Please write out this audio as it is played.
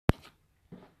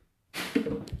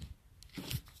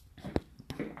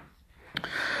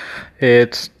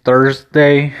It's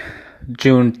Thursday,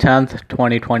 June 10th,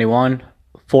 2021,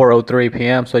 4:03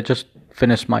 p.m. So I just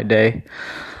finished my day.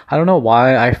 I don't know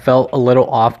why I felt a little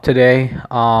off today.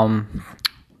 I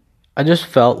just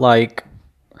felt like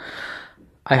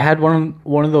I had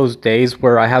one of those days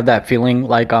where I have that feeling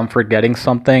like I'm forgetting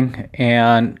something,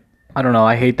 and I don't know,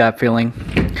 I hate that feeling.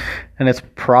 And it's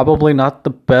probably not the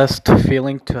best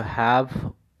feeling to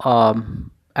have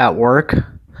at work,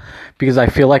 because I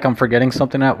feel like I'm forgetting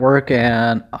something at work,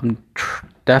 and I'm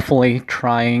definitely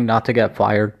trying not to get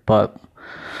fired, but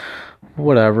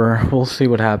whatever. We'll see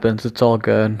what happens. It's all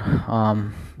good.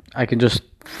 I can just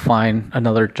find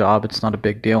another job. It's not a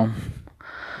big deal.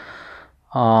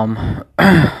 I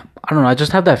don't know. I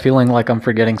just have that feeling like I'm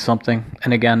forgetting something.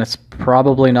 And again, it's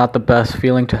probably not the best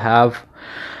feeling to have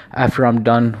after I'm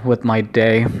done with my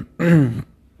day.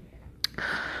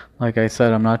 Like I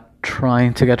said, I'm not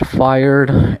trying to get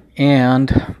fired,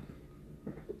 and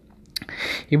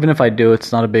even if I do,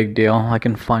 it's not a big deal. I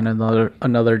can find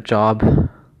another job.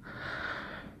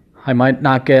 I might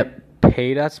not get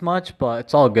paid as much, but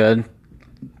it's all good.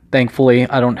 Thankfully,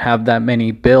 I don't have that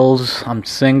many bills. I'm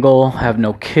single, have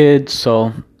no kids,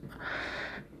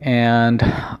 and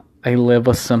I live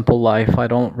a simple life. I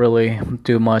don't really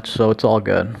do much, so it's all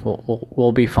good.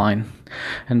 We'll be fine.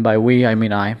 And by we, I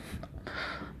mean I.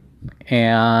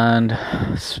 And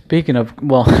speaking of,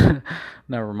 well,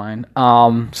 never mind.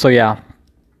 So yeah,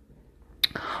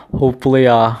 hopefully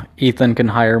Ethan can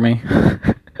hire me.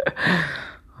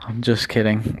 I'm just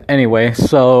kidding. Anyway,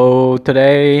 so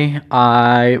today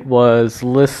I was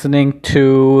listening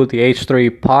to the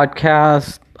H3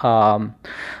 podcast.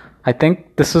 I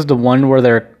think this is the one where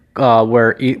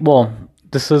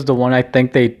this is the one I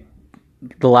think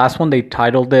the last one they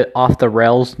titled it Off the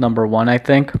Rails #1, I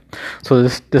think. So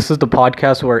this is the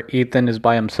podcast where Ethan is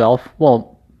by himself.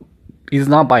 Well, he's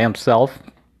not by himself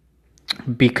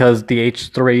because the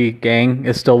H3 gang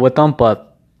is still with them,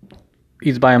 but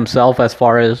he's by himself as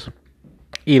far as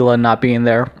Ela not being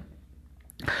there.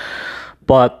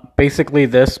 But basically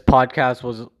this podcast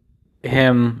was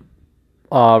him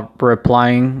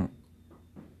replying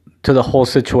to the whole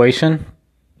situation,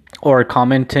 or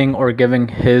commenting or giving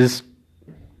his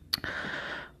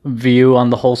view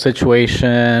on the whole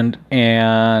situation.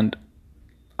 And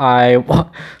I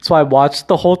watched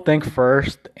the whole thing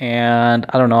first, and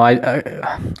I don't know,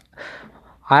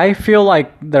 I feel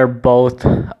like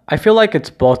I feel like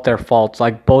it's both their faults.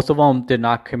 Like, both of them did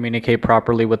not communicate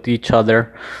properly with each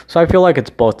other. So I feel like it's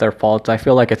both their faults. I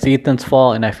feel like it's Ethan's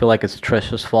fault, and I feel like it's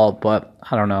Trisha's fault, but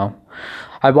I don't know.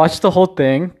 I watched the whole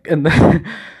thing, and then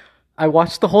I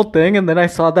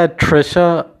saw that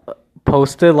Trisha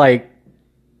posted like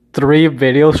 3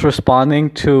 videos responding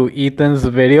to Ethan's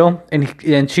video,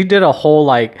 and she did a whole,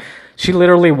 like, she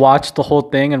literally watched the whole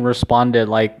thing and responded.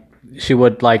 Like, she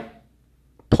would like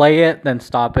play it, then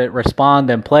stop it, respond,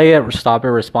 then play it, stop it,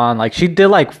 respond. Like, she did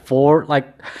like 4, like,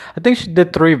 I think she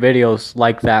did 3 videos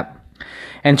like that,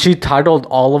 and she titled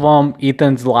all of them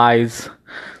Ethan's Lies.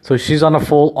 So she's on a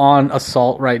full-on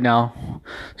assault right now.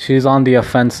 She's on the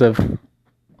offensive.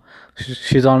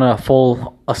 She's on a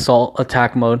full assault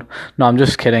attack mode. No, I'm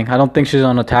just kidding. I don't think she's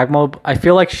on attack mode. I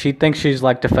feel like she thinks she's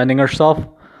like defending herself.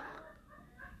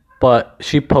 But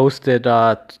she posted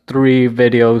 3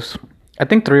 videos. I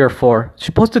think 3 or 4.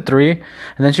 She posted 3, and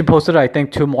then she posted I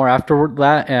think 2 more after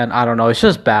that, and I don't know. It's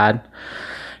just bad.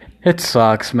 It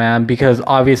sucks, man, because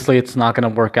obviously it's not going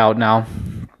to work out now.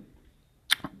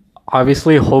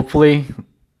 Obviously, hopefully,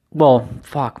 well,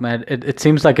 fuck, man. It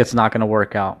seems like it's not going to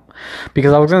work out.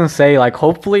 Because I was going to say, like,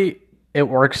 hopefully it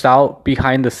works out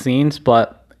behind the scenes,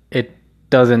 but it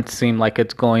doesn't seem like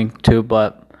it's going to.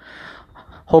 But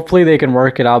hopefully they can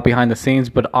work it out behind the scenes.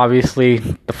 But obviously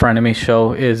the Frenemy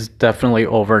show is definitely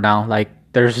over now. Like,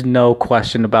 there's no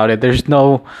question about it. There's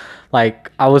no,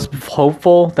 like, I was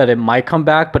hopeful that it might come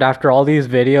back, but after all these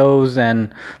videos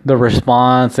and the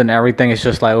response and everything, it's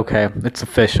just like, okay, it's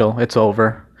official. It's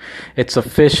over. It's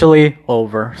officially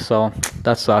over. So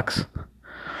that sucks.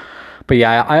 But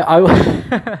yeah, I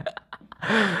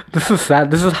this is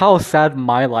sad. This is how sad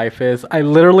my life is. I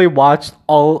literally watched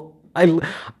I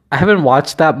haven't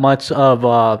watched that much of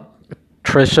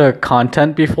Trisha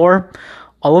content before.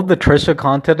 All of the Trisha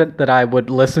content that I would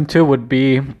listen to would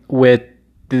be with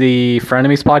the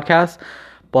Frenemies podcast,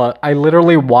 but I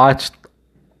literally watched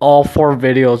all 4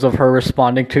 videos of her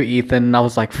responding to Ethan, and I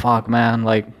was like, fuck, man,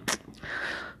 like,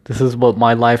 this is what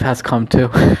my life has come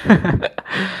to.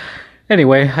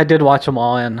 Anyway, I did watch them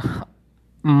all, and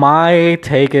my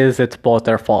take is it's both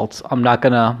their faults. I'm not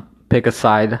gonna pick a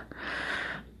side.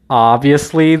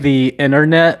 Obviously, the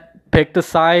internet picked a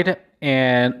side,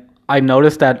 and I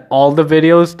noticed that all the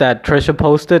videos that Trisha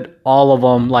posted, all of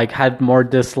them like had more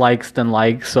dislikes than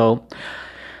likes. So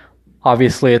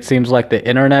obviously, it seems like the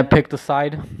internet picked a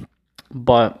side,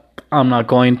 but I'm not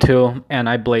going to, and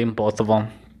I blame both of them.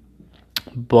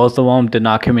 Both of them did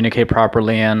not communicate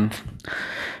properly, and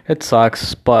it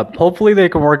sucks. But hopefully, they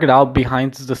can work it out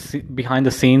behind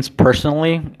the scenes.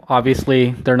 Personally,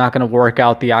 obviously, they're not going to work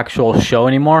out the actual show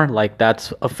anymore. Like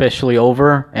that's officially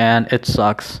over, and it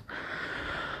sucks.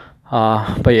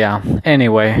 But yeah.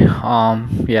 Anyway,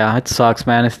 yeah, it sucks,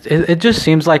 man. It just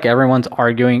seems like everyone's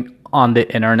arguing on the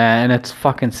internet, and it's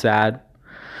fucking sad.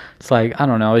 It's like, I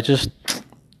don't know,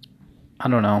 I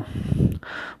don't know.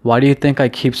 Why do you think I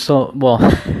keep so well?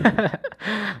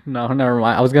 No, never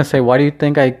mind. I was gonna say, why do you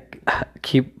think I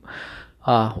keep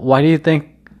why do you think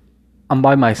I'm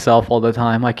by myself all the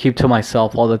time? I keep to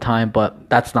myself all the time, but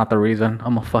that's not the reason.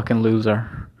 I'm a fucking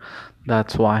loser.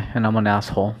 That's why, and I'm an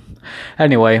asshole.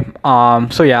 Anyway,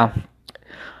 so yeah.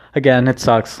 Again, it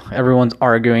sucks. Everyone's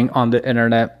arguing on the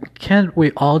internet. Can't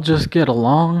we all just get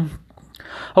along?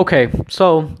 Okay,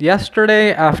 so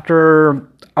yesterday after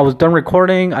I was done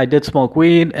recording, I did smoke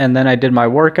weed and then I did my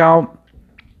workout.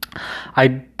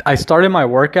 I started my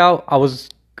workout. I was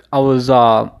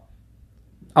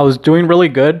doing really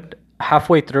good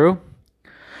halfway through.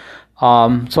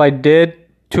 So I did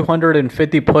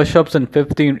 250 push-ups in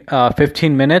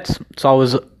 15 minutes. So I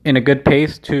was in a good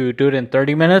pace to do it in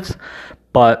 30 minutes.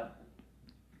 But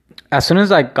as soon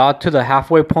as I got to the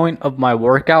halfway point of my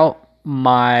workout,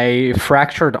 my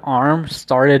fractured arm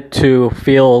started to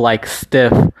feel like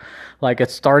stiff. Like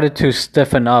it started to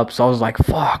stiffen up. So I was like,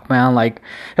 fuck, man. Like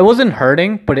it wasn't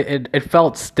hurting, but it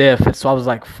felt stiff. So I was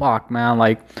like, fuck, man.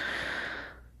 Like,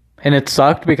 and it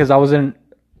sucked because I was in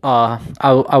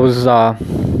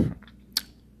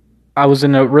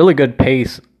a really good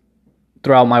pace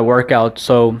throughout my workout.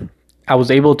 So I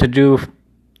was able to do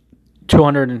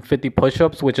 250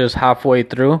 push-ups, which is halfway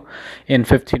through in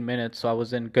 15 minutes. So I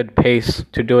was in good pace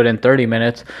to do it in 30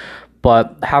 minutes.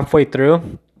 But halfway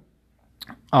through,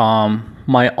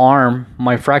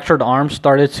 my fractured arm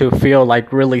started to feel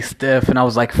like really stiff. And I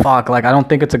was like, fuck, like, I don't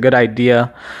think it's a good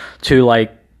idea to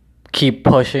like keep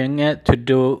pushing it to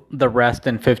do the rest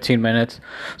in 15 minutes.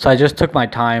 So I just took my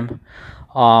time.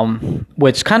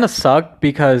 Which kind of sucked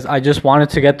because I just wanted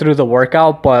to get through the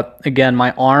workout, but again,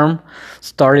 my arm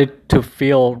started to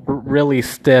feel really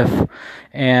stiff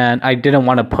and I didn't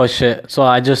want to push it. So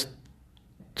I just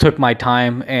took my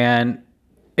time and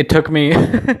it took me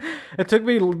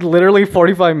literally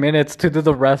 45 minutes to do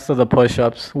the rest of the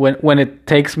push-ups when it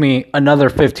takes me another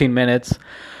 15 minutes.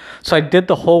 So I did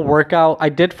the whole workout. I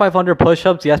did 500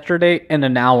 push-ups yesterday in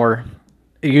an hour.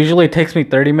 It usually takes me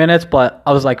 30 minutes, but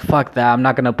I was like, fuck that. I'm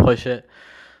not going to push it.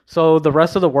 So the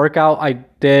rest of the workout I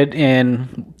did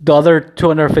in the other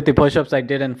 250 push-ups I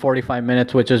did in 45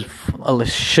 minutes, which is a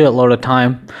shitload of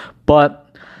time.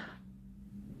 But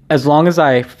as long as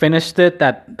I finished it,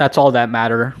 that's all that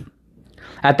mattered.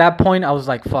 At that point, I was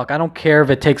like, fuck, I don't care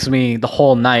if it takes me the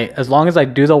whole night. As long as I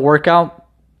do the workout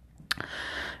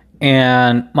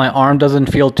and my arm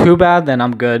doesn't feel too bad, then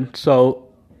I'm good. So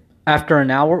after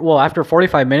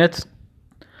 45 minutes,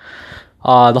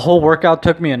 the whole workout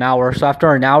took me an hour. So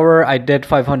after an hour, I did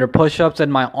 500 push-ups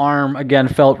and my arm again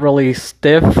felt really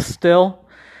stiff still.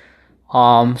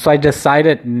 So I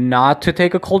decided not to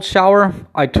take a cold shower.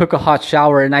 I took a hot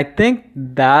shower, and I think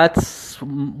that's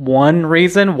one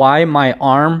reason why my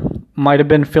arm might have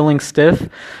been feeling stiff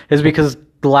is because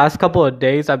the last couple of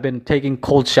days I've been taking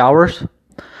cold showers.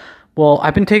 Well,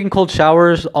 I've been taking cold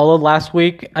showers all of last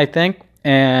week, I think.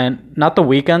 And not the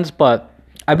weekends, but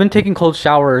I've been taking cold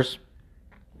showers.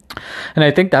 And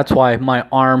I think that's why my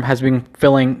arm has been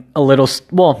feeling a little...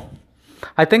 Well,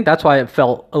 I think that's why it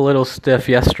felt a little stiff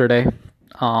yesterday.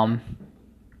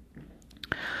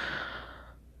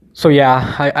 So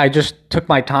yeah, I just took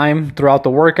my time throughout the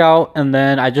workout. And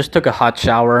then I just took a hot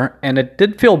shower. And it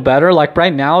did feel better. Like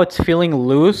right now, it's feeling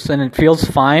loose and it feels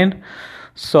fine.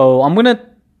 So I'm going to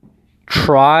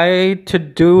try to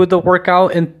do the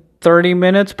workout in 30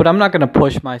 minutes, but I'm not going to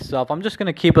push myself. I'm just going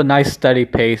to keep a nice steady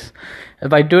pace.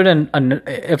 If I do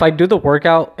the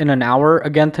workout in an hour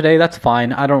again today, that's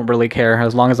fine. I don't really care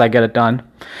as long as I get it done.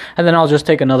 And then I'll just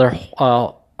take another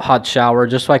hot shower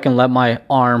just so I can let my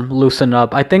arm loosen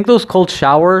up. I think those cold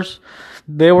showers,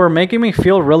 they were making me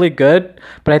feel really good,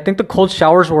 but I think the cold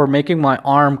showers were making my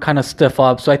arm kind of stiff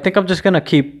up. So I think I'm just going to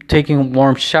keep taking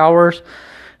warm showers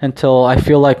until I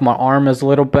feel like my arm is a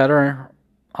little better.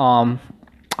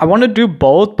 I want to do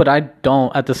both, but I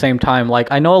don't at the same time.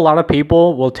 Like, I know a lot of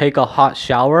people will take a hot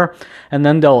shower and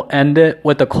then they'll end it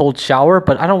with a cold shower,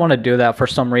 but I don't want to do that for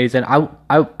some reason.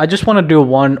 I just want to do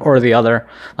one or the other.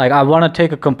 Like, I want to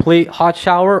take a complete hot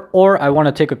shower or I want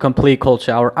to take a complete cold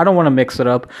shower. I don't want to mix it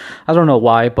up. I don't know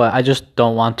why, but I just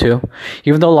don't want to.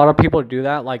 Even though a lot of people do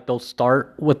that, like, they'll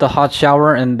start with the hot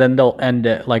shower and then they'll end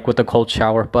it like with a cold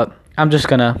shower, but I'm just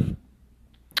gonna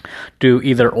do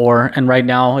either or, and right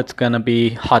now it's gonna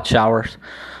be hot showers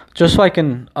just so I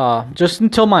can just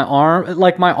until my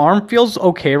arm feels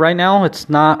okay right now. It's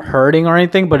not hurting or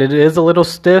anything, but it is a little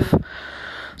stiff.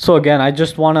 So again, I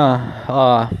just want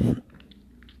to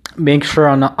make sure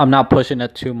I'm not pushing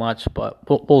it too much, but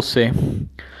we'll see.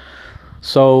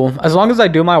 So as long as I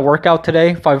do my workout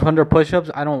today, 500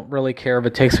 push-ups, I don't really care if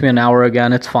it takes me an hour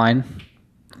again. It's fine.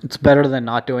 It's better than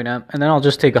not doing it, and then I'll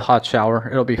just take a hot shower.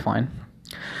 It'll be fine.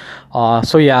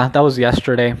 So yeah, that was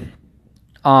yesterday.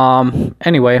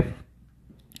 Anyway,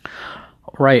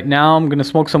 right now I'm gonna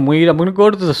smoke some weed. I'm gonna go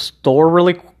to the store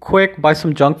really quick, buy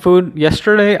some junk food.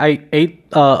 Yesterday I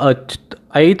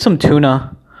ate some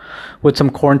tuna with some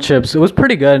corn chips. It was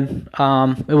pretty good.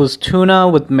 It was tuna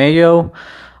with mayo.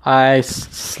 I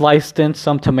sliced in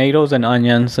some tomatoes and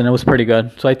onions, and it was pretty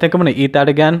good. So I think I'm gonna eat that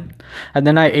again. And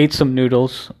then I ate some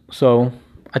noodles. So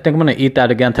I think I'm gonna eat that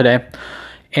again today.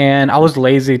 And I was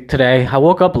lazy today. I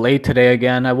woke up late today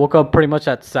again. I woke up pretty much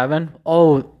at 7.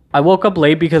 Oh, I woke up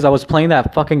late because I was playing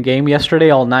that fucking game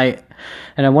yesterday all night.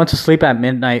 And I went to sleep at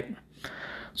midnight.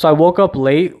 So I woke up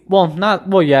late.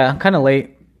 Yeah, kind of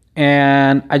late.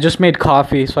 And I just made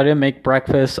coffee, so I didn't make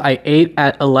breakfast. I ate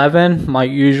at 11, my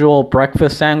usual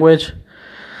breakfast sandwich.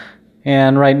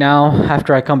 And right now,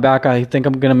 after I come back, I think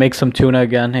I'm going to make some tuna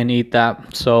again and eat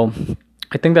that. So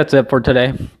I think that's it for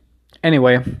today.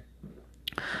 Anyway.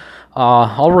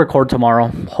 I'll record tomorrow.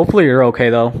 Hopefully you're okay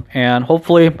though, and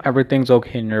hopefully everything's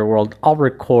okay in your world. I'll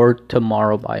record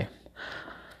tomorrow. Bye.